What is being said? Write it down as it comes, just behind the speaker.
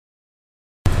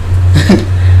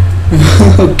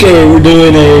Okay, we're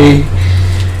doing a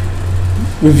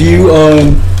review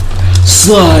on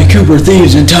Sly Cooper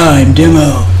Thieves in Time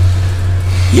demo.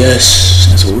 Yes,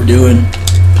 that's what we're doing.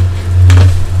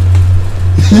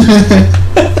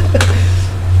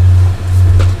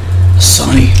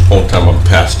 Sonny. Whole time I'm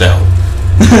passed out.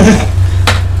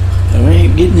 We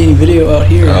ain't getting any video out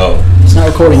here. Oh. It's not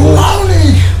recording this.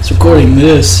 It's recording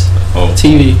this. Oh.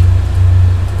 TV.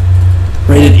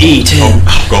 Rated E10.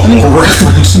 Alcohol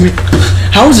reference.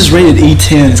 How is this rated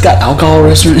E10? It's got alcohol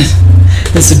reference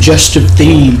and suggestive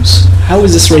themes. How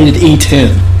is this rated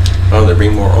E10? Oh, they're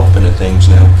being more open to things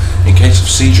now. In case of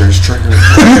seizures, trigger.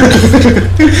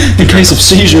 In case of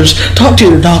seizures, talk to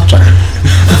your doctor.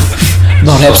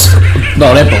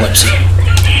 about epilepsy.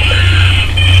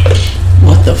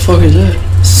 What the fuck is that?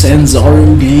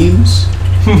 Sanzaru Games?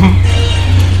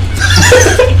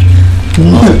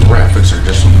 Oh, the graphics are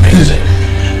just amazing.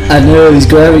 I know, these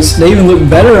graphics, they even look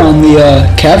better on the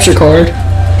capture card.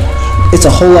 It's a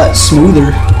whole lot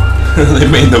smoother. They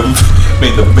made the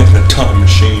time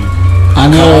machine. I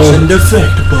know. Cause and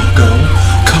effect, bucko.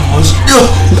 Cause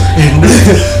and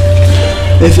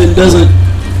if it doesn't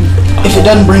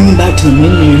bring me back to the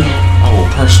menu, I will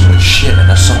personally shit in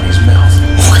a Sony's mouth.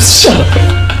 Shut up.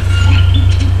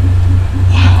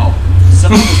 Wow.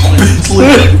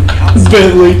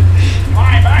 Bentley.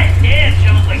 My light scan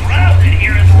shows the ground in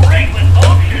here is rigged with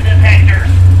motion detectors,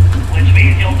 which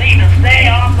means you'll need to stay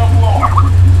off the floor.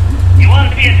 You want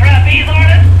to be a trapeze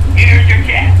artist? Here's your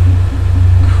chance.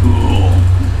 Cool.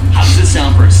 How does this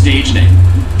sound for a stage name?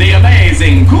 The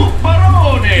Amazing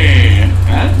Cooperone!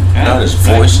 Now his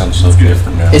voice sounds so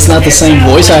different now. It's not the same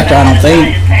voice actor, I don't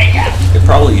think. It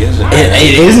probably isn't.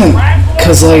 It isn't,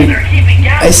 cause like,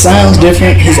 it sounds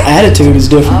different. His attitude is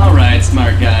different. Alright,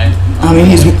 smart guy. I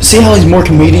mean, see how he's more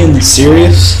comedian than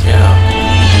serious? Yeah.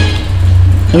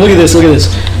 And look at this,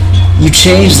 You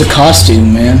changed the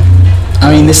costume, man.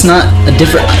 I mean, it's not a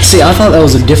different... See, I thought that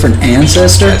was a different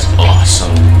ancestor. That's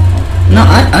awesome. No,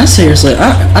 I seriously,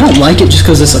 I don't like it just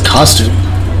because it's a costume.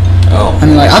 Oh. I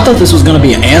mean, like, I thought this was going to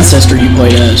be an ancestor you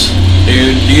played as.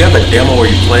 Dude, do you have a demo where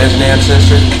you play as an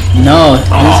ancestor? No.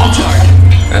 Oh,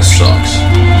 that sucks.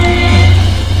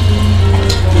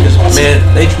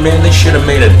 They should have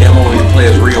made a demo where you play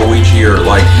as Ryoichi or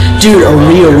like... Dude, a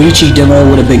Ryoichi demo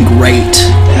would have been great.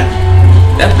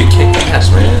 That'd be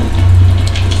kick-ass, man.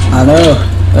 I know.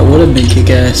 That would have been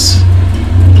kick-ass.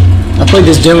 I played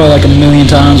this demo like 1,000,000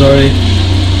 times already.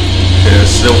 Yeah,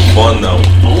 it's still fun though.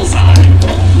 Bullseye.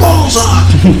 Bullseye!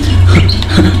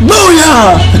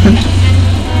 Booyah!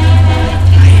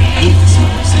 I hate this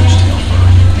usage helper.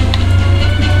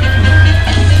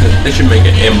 They should make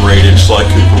an M-rated Sly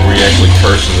Cooper where he actually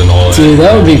curses and all that. Dude,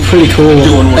 that would be pretty cool.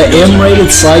 Doing what An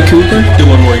M-rated Sly Cooper? The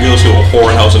one where he goes to a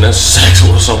whorehouse and has sex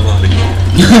with somebody.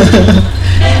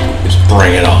 Just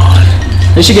bring it on.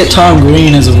 They should get Tom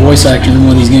Green as a voice actor in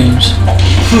one of these games.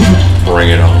 Bring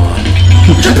it on.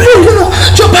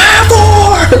 Japan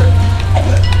 4!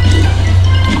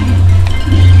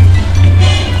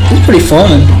 It's pretty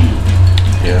fun.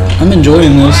 Yeah. I'm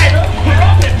enjoying this.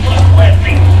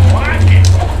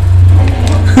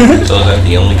 So is that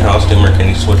the only costume or can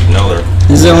you switch another?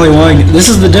 This is the only one. This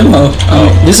is the demo.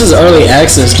 This is early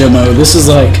access demo. This is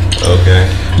like Okay.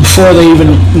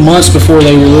 months before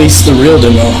they released the real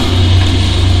demo.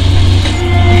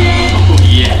 Oh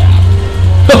yeah.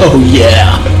 Oh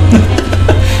yeah.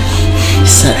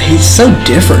 He's so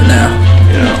different now.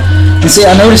 Yeah. And see,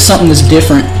 I noticed something that's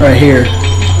different right here.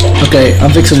 Okay,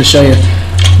 I'm fixing to show you.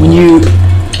 When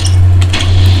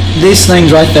these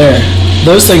things right there,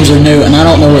 those things are new, and I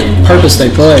don't know what purpose they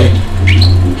play.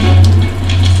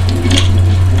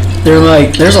 They're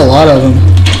like, there's a lot of them.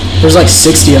 There's like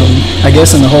 60 of them, I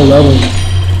guess, in the whole level.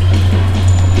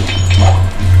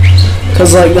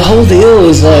 Cause like the whole deal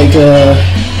is like,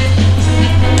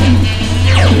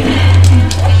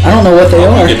 I don't know what they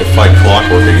are. You get to fight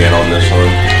Clockwork again on this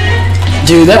one.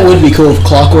 Dude, that would be cool if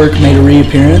Clockwork made a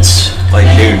reappearance. Like,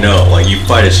 dude, no. Like, you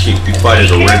fight his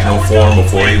original form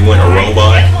before he went a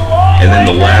robot, and then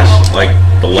the last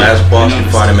boss, you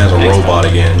fight him as a robot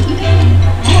again.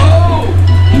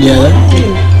 Yeah,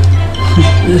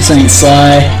 this ain't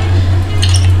Sly.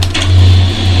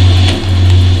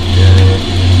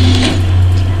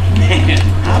 Man,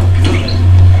 how good.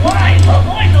 Why?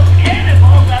 Avoid those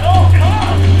cannonballs at all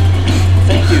costs.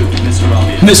 Thank you, Mr.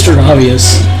 Obvious. Mr. Obvious.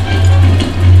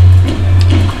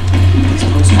 These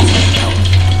posters are out.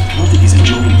 I don't think he's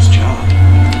enjoying his job.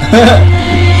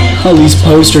 All these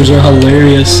posters are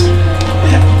hilarious.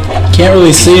 Can't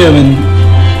really see them in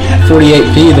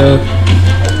 48p though.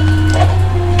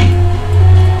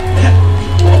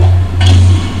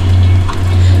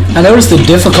 I I noticed the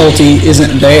difficulty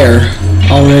isn't there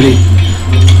already.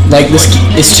 Like this,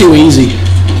 it's too easy.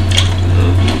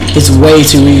 It's way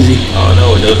too easy. Oh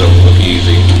no, it doesn't look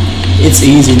easy. It's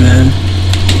easy, man.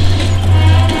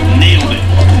 Nailed it.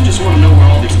 I just want to know where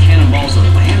all these cannonballs are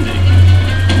landing.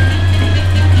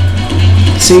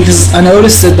 See, because I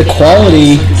noticed that the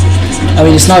quality, I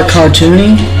mean, it's not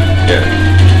cartoony. Yeah.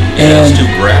 And it's too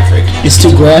graphic. It's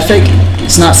too graphic.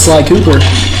 It's not Sly Cooper.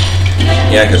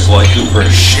 Yeah, because Sly Cooper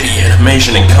is shitty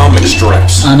animation and comic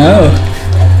strips. I know.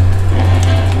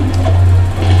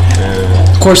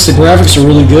 Of course, the graphics are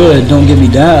really good. Don't give me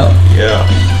doubt. Yeah.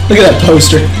 Look at that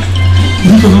poster.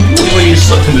 Look like he's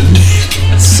sucking a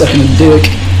dick. Sucking a dick.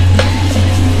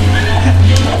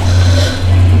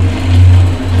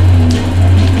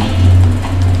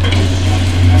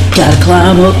 Gotta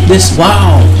climb up this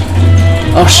wall.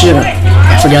 Oh shit!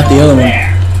 I forgot the other one.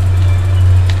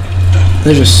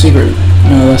 There's a secret.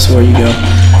 No, that's where you go.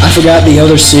 I forgot the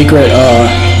other secret.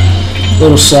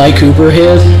 Little Sly Cooper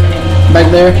head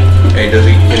back there. Hey, can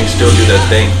he still do that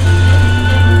thing?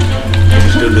 Can he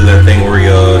still do that thing where he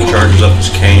charges up his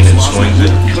cane and swings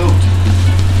it?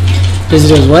 Does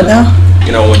he do what now?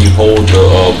 You know, when you hold the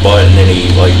button and he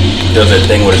like does that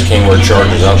thing with his cane where it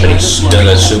charges up and he does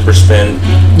that super spin?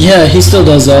 Yeah, he still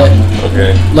does that.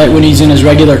 Okay. Like when he's in his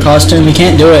regular costume, he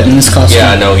can't do it in this costume.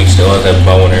 Yeah, I know, he still has that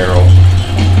bow and arrow.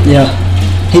 Yeah.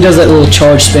 He does that little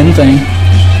charge spin thing.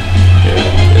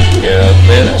 Yeah,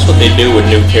 man, that's what they do with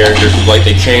new characters. Like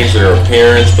they change their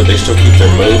appearance, but they still keep their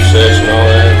movesets and all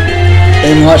that.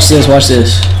 And watch this, watch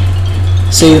this.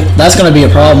 See, that's gonna be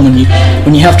a problem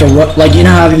when you have to like, you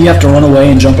know how you have to run away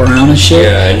and jump around and shit.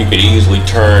 Yeah, and you could easily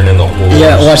turn in the whole.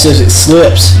 Yeah, watch this. It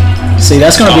slips. See,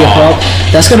 that's gonna be a problem.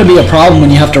 That's gonna be a problem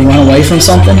when you have to run away from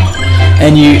something,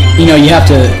 and you know you have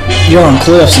to. You're on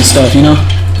cliffs and stuff, you know.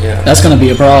 Yeah. That's gonna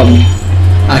be a problem.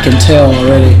 I can tell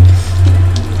already.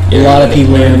 Yeah, a lot of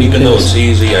people are gonna be even though pissed.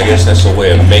 it's easy, I guess that's a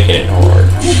way of making it hard.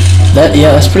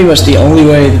 That's pretty much the only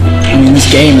way. I mean,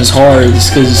 this game is hard,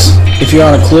 because if you're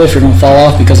on a cliff, you're gonna fall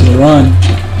off because of the run.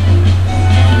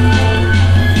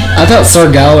 I thought Sir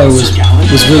Gallo was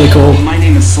really cool. My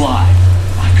name is Sly.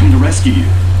 I've come to rescue you.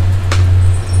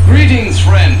 Greetings,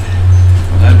 friend.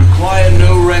 But I require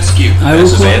no rescue.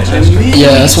 That's his ancestor.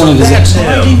 Yeah, that's one of his.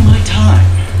 Biding my time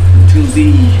until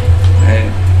the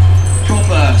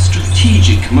proper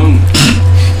strategic moment.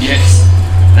 Yes,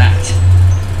 that.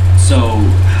 So,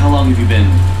 how long have you been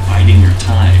biding your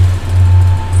time?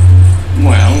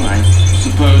 Well, I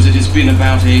suppose it has been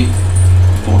about a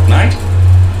fortnight.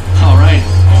 Alright,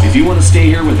 if you want to stay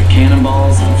here with the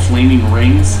cannonballs and flaming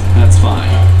rings, that's fine.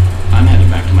 I'm headed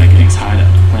back to my gang's hideout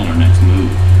to plan our next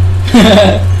move.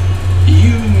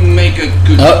 You make a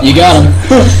good Oh, you got him.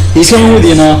 He's coming with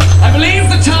you now. I believe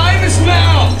the time is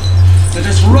now. Let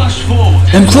us rush forward.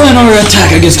 And plan our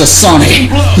attack against the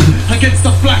Sonic. Blow against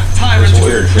the black tyrant. It's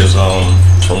weird because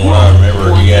from what I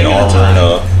remember, he had armor and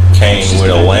a cane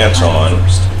with a lance on,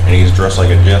 and he's dressed like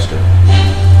a jester.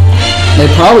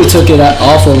 They probably took it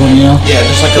off of him, you know. Yeah,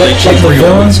 just like how they Like changed the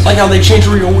villains? Like how they changed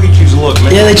Ryoichi's look,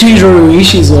 man. Yeah, they changed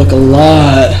Ryoichi's look a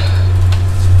lot.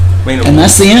 And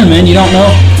that's the end, man. You don't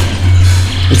know.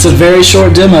 It's a very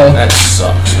short demo. That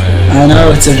sucks, man. I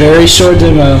know, it's a very short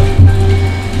demo.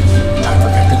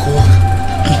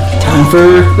 Time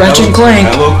for Ratchet and Clank.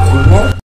 Hello,